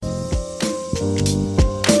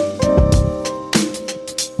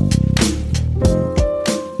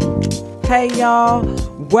Hey y'all,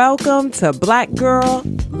 welcome to Black Girl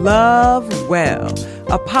Love Well,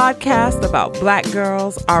 a podcast about Black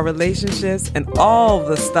girls, our relationships, and all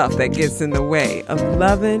the stuff that gets in the way of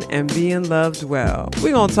loving and being loved well.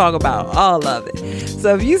 We're going to talk about all of it.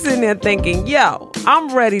 So if you're sitting there thinking, yo,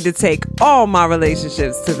 I'm ready to take all my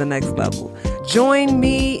relationships to the next level, join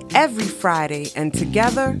me every Friday and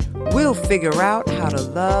together we'll figure out how to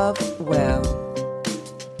love well.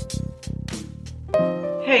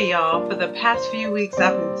 Hey y'all, for the past few weeks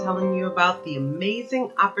I've been telling you about the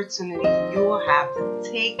amazing opportunity you will have to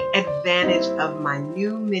take advantage of my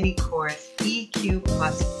new mini course, EQ++.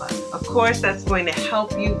 A course that's going to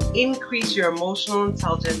help you increase your emotional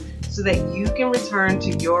intelligence so that you can return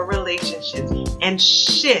to your relationships and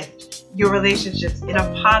shift your relationships in a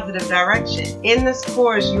positive direction. In this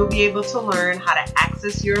course, you'll be able to learn how to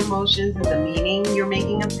access your emotions and the meaning you're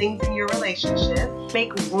making of things in your relationship,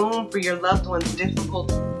 make room for your loved one's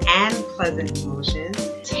difficult and pleasant emotions,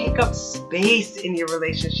 take up space in your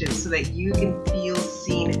relationship so that you can feel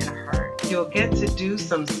seen and heard. You'll get to do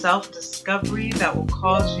some self-discovery that will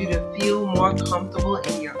cause you to feel more comfortable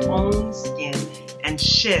in your own skin and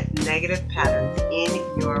shift negative patterns in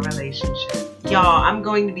your relationship. Y'all, I'm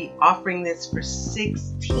going to be offering this for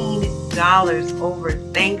 $16 over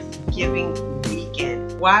Thanksgiving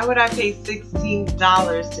weekend. Why would I pay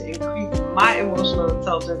 $16 to increase my emotional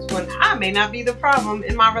intelligence when I may not be the problem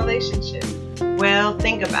in my relationship? Well,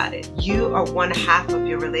 think about it. You are one half of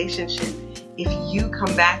your relationship. If you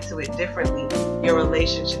come back to it differently, your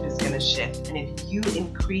relationship is going to shift. And if you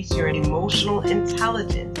increase your emotional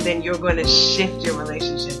intelligence, then you're going to shift your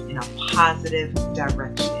relationship in a positive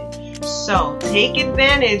direction. So take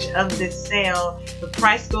advantage of this sale. The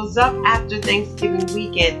price goes up after Thanksgiving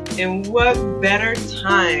weekend. And what better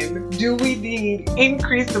time do we need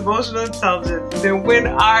increased emotional intelligence than when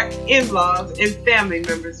our in-laws and family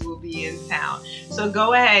members will be in town? So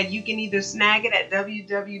go ahead. You can either snag it at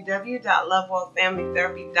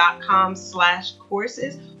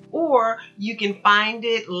www.lovewellfamilytherapy.com/courses, or you can find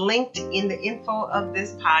it linked in the info of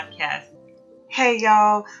this podcast. Hey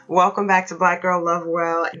y'all, welcome back to Black Girl Love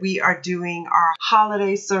Well. We are doing our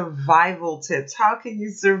holiday survival tips. How can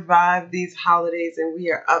you survive these holidays? And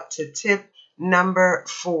we are up to tip number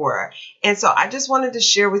 4. And so I just wanted to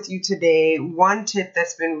share with you today one tip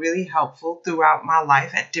that's been really helpful throughout my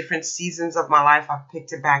life. At different seasons of my life, I've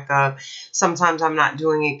picked it back up. Sometimes I'm not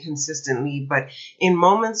doing it consistently, but in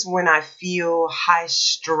moments when I feel high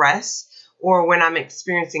stress, or when I'm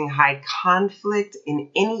experiencing high conflict in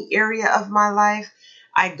any area of my life,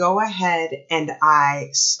 I go ahead and I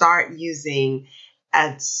start using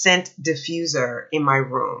a scent diffuser in my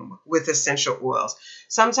room with essential oils.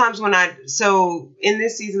 Sometimes so in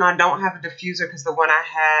this season, I don't have a diffuser because the one I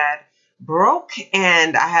had broke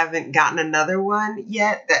and I haven't gotten another one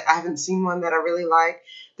yet. That I haven't seen one that I really like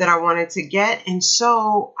that I wanted to get. And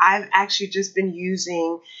so I've actually just been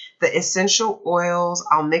using the essential oils.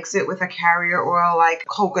 I'll mix it with a carrier oil like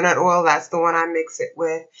coconut oil. That's the one I mix it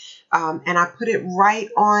with. And I put it right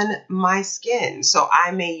on my skin. So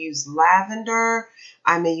I may use lavender.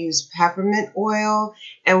 I may use peppermint oil.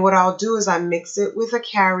 And what I'll do is I mix it with a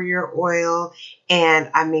carrier oil and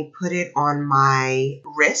I may put it on my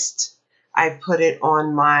wrist. I put it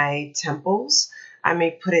on my temples. I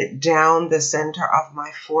may put it down the center of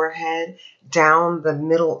my forehead, down the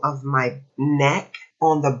middle of my neck,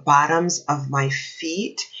 on the bottoms of my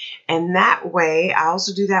feet. And that way, I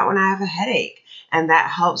also do that when I have a headache. And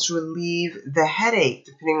that helps relieve the headache,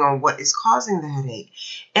 depending on what is causing the headache.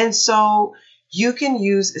 And so you can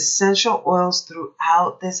use essential oils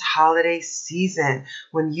throughout this holiday season.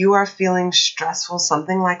 When you are feeling stressful,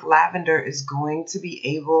 something like lavender is going to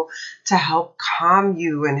be able to help calm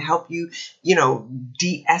you and help you,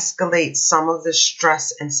 de-escalate some of the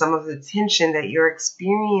stress and some of the tension that you're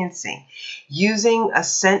experiencing. Using a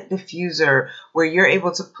scent diffuser where you're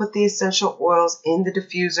able to put the essential oils in the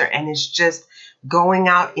diffuser and it's just going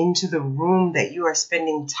out into the room that you are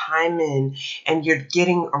spending time in, and you're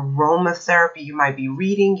getting aromatherapy. You might be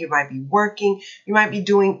reading, you might be working, you might be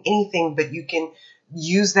doing anything, but you can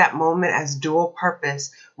use that moment as dual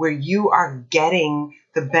purpose where you are getting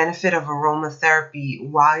the benefit of aromatherapy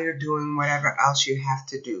while you're doing whatever else you have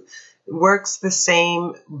to do. It works the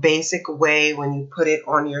same basic way. When you put it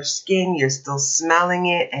on your skin, you're still smelling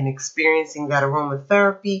it and experiencing that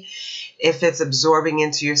aromatherapy. If it's absorbing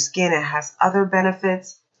into your skin, it has other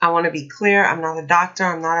benefits. I want to be clear. I'm not a doctor.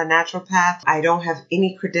 I'm not a naturopath. I don't have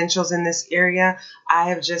any credentials in this area. I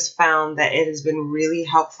have just found that it has been really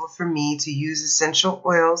helpful for me to use essential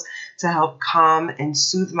oils to help calm and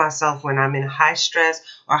soothe myself when I'm in high stress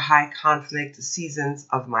or high conflict seasons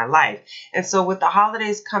of my life. And so with the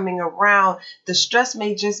holidays coming around, the stress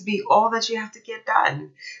may just be all that you have to get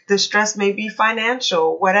done. The stress may be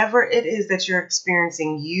financial. Whatever it is that you're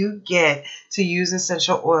experiencing, you get to use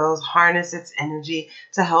essential oils, harness its energy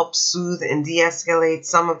to help soothe and de-escalate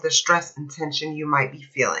some of the stress and tension you might be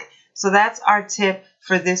feeling. So that's our tip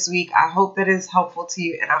for this week. I hope that is helpful to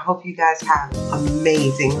you, and I hope you guys have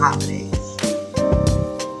amazing holidays.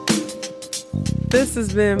 This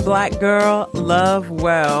has been Black Girl Love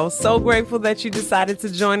Well. So grateful that you decided to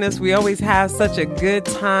join us. We always have such a good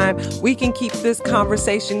time. We can keep this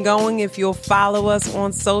conversation going if you'll follow us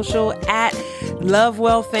on social at Love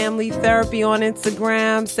Well Family Therapy on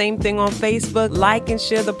Instagram. Same thing on Facebook. Like and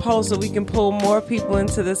share the post so we can pull more people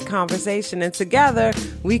into this conversation. And together,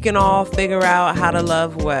 we can all figure out how to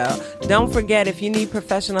love well. Don't forget, if you need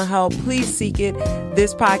professional help, please seek it.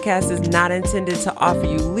 This podcast is not intended to offer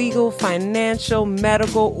you legal, financial,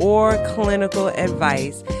 medical, or clinical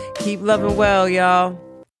advice. Keep loving well, y'all.